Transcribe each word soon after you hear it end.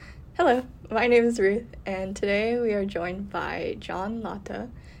Hello, my name is Ruth, and today we are joined by John Latta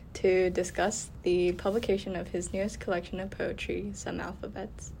to discuss the publication of his newest collection of poetry, Some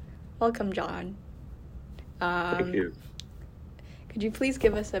Alphabets. Welcome, John. Thank you. Could you please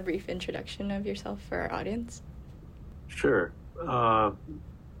give us a brief introduction of yourself for our audience? Sure.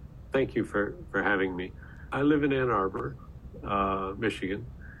 Thank you for having me. I live in Ann Arbor, Michigan.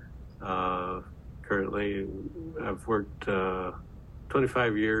 Currently, I've worked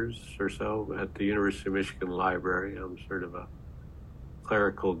 25 years or so at the University of Michigan Library. I'm sort of a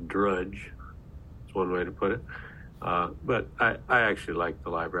clerical drudge. That's one way to put it. But I actually like the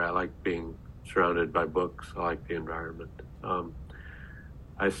library. I like being surrounded by books. I like the environment.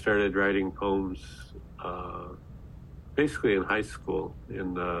 I started writing poems basically in high school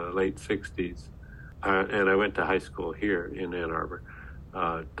in the late 60s. And I went to high school here in Ann Arbor.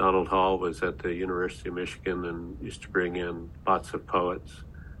 Donald Hall was at the University of Michigan and used to bring in lots of poets.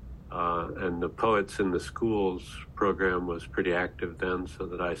 And the Poets in the Schools program was pretty active then, so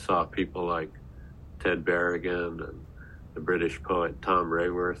that I saw people like Ted Berrigan and the British poet Tom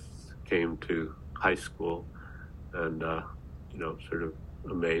Rayworth came to high school and, sort of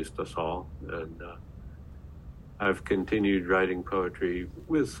amazed us all. And I've continued writing poetry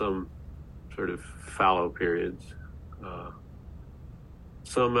with some sort of fallow periods.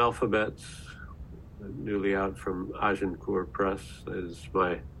 Some Alphabets, newly out from Agincourt Press, is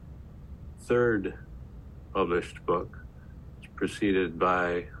my third published book. It's preceded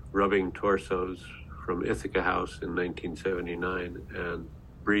by Rubbing Torsos from Ithaca House in 1979 and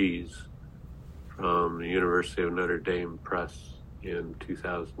Breeze from the University of Notre Dame Press in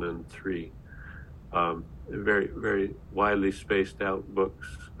 2003. Very, very widely spaced out books.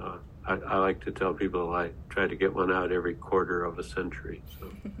 I like to tell people I try to get one out every quarter of a century.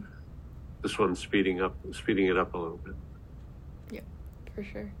 So this one's speeding it up a little bit. Yeah, for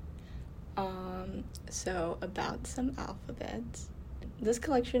sure. So about Some Alphabets. This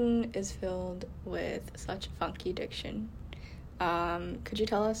collection is filled with such funky diction. Could you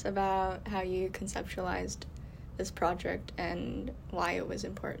tell us about how you conceptualized this project and why it was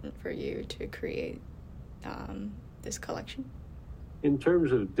important for you to create this collection? In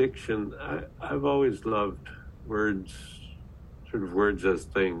terms of diction, I've always loved words, sort of words as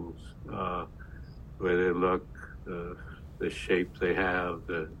things, the way they look, the shape they have,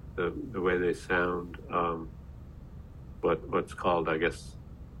 the way they sound, what's called, I guess,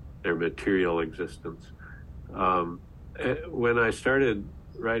 their material existence. When I started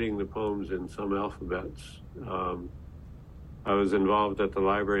writing the poems in Some Alphabets, I was involved at the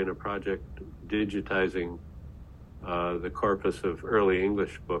library in a project digitizing the corpus of early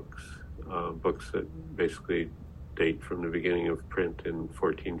English books, books that basically date from the beginning of print in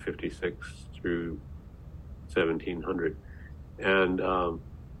 1456 through 1700. And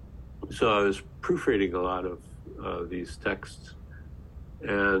so I was proofreading a lot of these texts.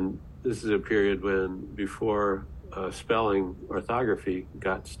 And this is a period when, before spelling orthography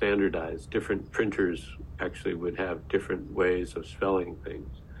got standardized, different printers actually would have different ways of spelling things.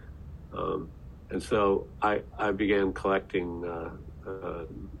 And so I began collecting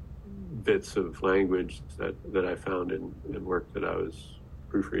bits of language that I found in work that I was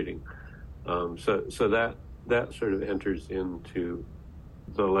proofreading. So that sort of enters into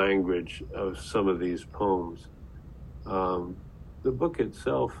the language of some of these poems. The book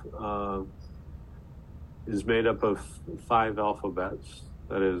itself is made up of 5 alphabets,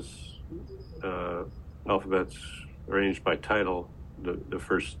 that is, alphabets arranged by title. The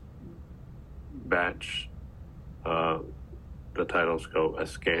first batch, the titles go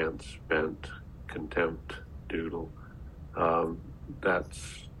askance, bent, contempt, doodle.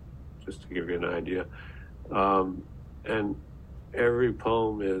 That's just to give you an idea. And every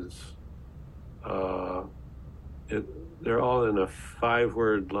poem is, they're all in a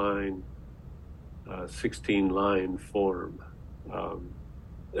 5-word line, 16-line form.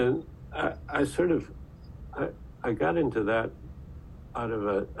 And I got into that out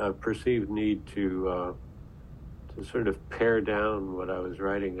of a perceived need to sort of pare down what I was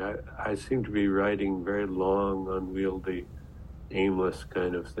writing. I seemed to be writing very long, unwieldy, aimless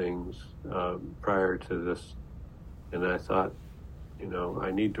kind of things prior to this. And I thought,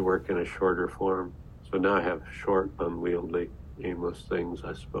 I need to work in a shorter form. So now I have short, unwieldy, aimless things,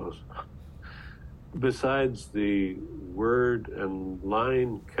 I suppose. Besides the word and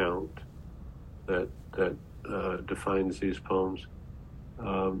line count that defines these poems,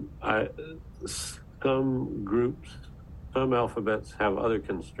 some groups, some alphabets have other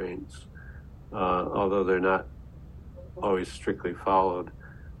constraints, although they're not always strictly followed.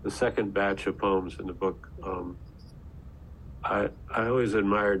 The second batch of poems in the book I always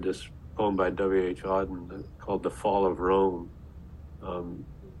admired this poem by W.H. Auden called "The Fall of Rome," um,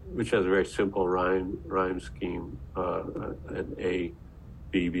 which has a very simple rhyme scheme, an A,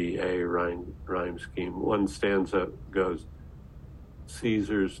 B, B, A rhyme scheme. One stanza goes,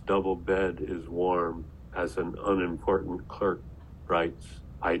 "Caesar's double bed is warm as an unimportant clerk writes,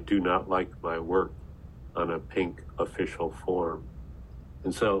 I do not like my work on a pink official form."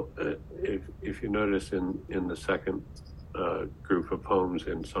 And so if you notice in the second group of poems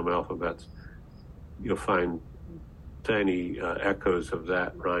in some alphabets, you'll find tiny echoes of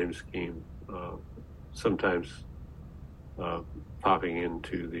that rhyme scheme, sometimes popping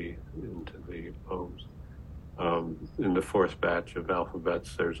into the poems. In the fourth batch of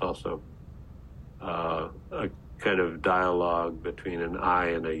alphabets, there's also a kind of dialogue between an I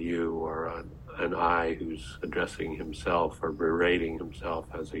and a you, or an I who's addressing himself or berating himself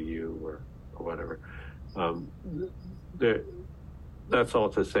as a you, or whatever. That's all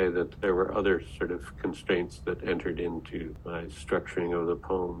to say that there were other sort of constraints that entered into my structuring of the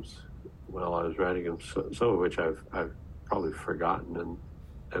poems while I was writing them, some of which I've probably forgotten,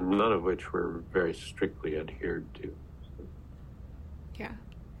 and none of which were very strictly adhered to. Yeah.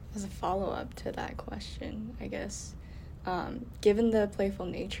 As a follow-up to that question, I guess, given the playful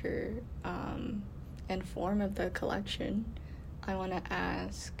nature and form of the collection, I want to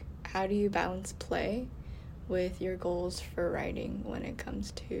ask, how do you balance play with your goals for writing when it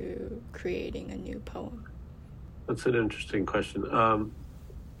comes to creating a new poem? That's an interesting question,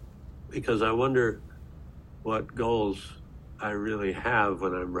 because I wonder what goals I really have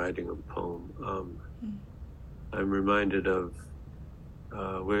when I'm writing a poem. I'm reminded of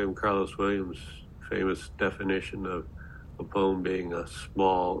William Carlos Williams' famous definition of a poem being a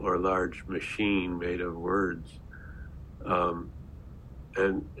small or large machine made of words, and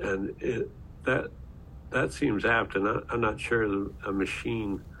that seems apt. And I'm not sure a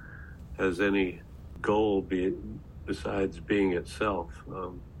machine has any goal besides being itself.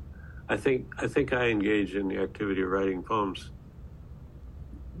 I think I engage in the activity of writing poems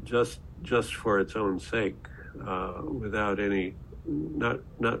just for its own sake, without any.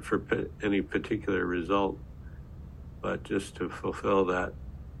 Not for any particular result, but just to fulfill that,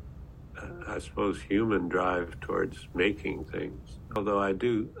 I suppose, human drive towards making things. Although I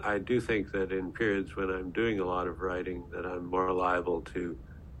do think that in periods when I'm doing a lot of writing, that I'm more liable to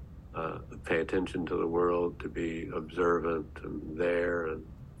pay attention to the world, to be observant and there and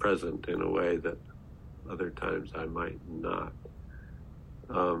present in a way that other times I might not.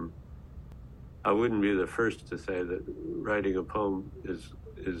 I wouldn't be the first to say that writing a poem is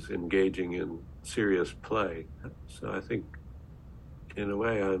engaging in serious play. So I think, in a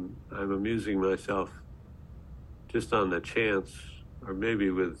way, I'm amusing myself just on the chance, or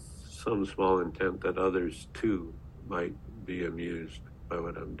maybe with some small intent that others too might be amused by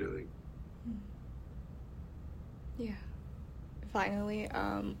what I'm doing. Yeah. Finally,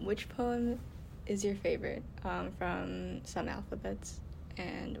 which poem is your favorite from some alphabets,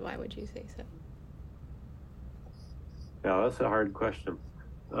 and why would you say so? Yeah, that's a hard question.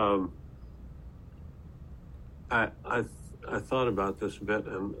 I thought about this a bit,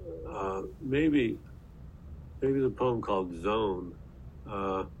 and maybe the poem called Zone,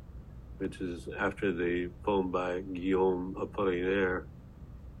 which is after the poem by Guillaume Apollinaire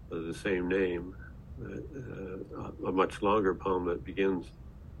of the same name, a much longer poem that begins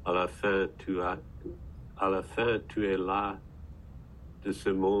à la fin tu es là de ce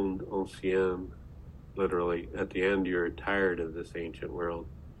monde ancien. Literally, at the end, you're tired of this ancient world,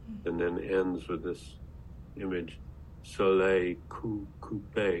 and then ends with this image, soleil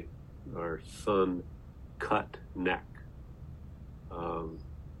coupé, or sun cut neck.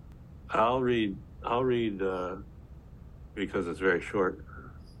 I'll read because it's very short.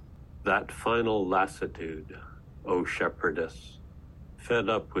 That final lassitude, O shepherdess, fed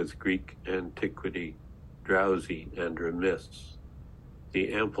up with Greek antiquity, drowsy and remiss.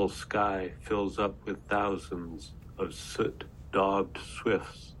 The ample sky fills up with thousands of soot-daubed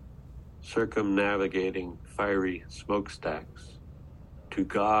swifts, circumnavigating fiery smokestacks. To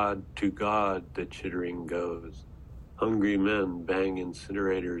God, the chittering goes. Hungry men bang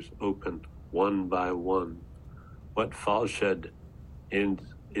incinerators open one by one. What falshed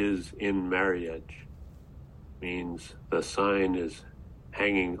is in marriage means the sign is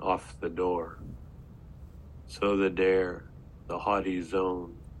hanging off the door. So the dare, the haughty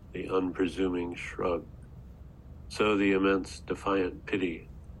zone, the unpresuming shrug. So the immense defiant pity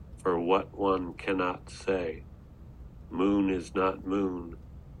for what one cannot say. Moon is not moon,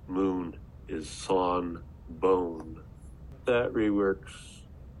 moon is sawn bone. That reworks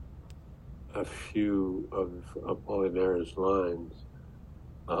a few of Apollinaire's lines.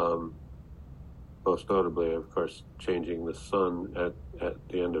 Most notably, of course, changing the sun at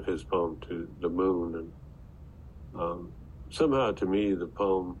the end of his poem to the moon. And somehow, to me, the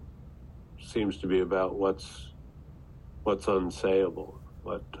poem seems to be about what's unsayable,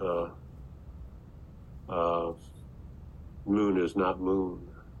 what moon is not moon,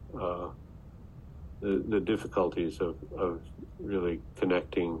 the difficulties of really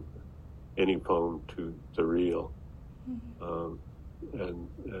connecting any poem to the real, and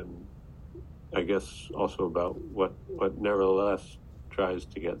I guess also about what nevertheless tries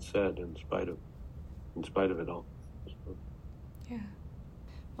to get said in spite of it all. So. Yeah.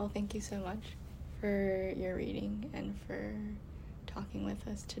 Well, thank you so much for your reading and for talking with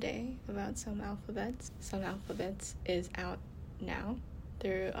us today about Some Alphabets. Some Alphabets is out now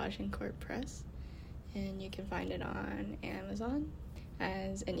through Agincourt Press, and you can find it on Amazon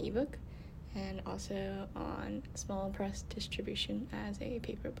as an ebook and also on small press distribution as a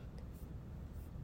paper book.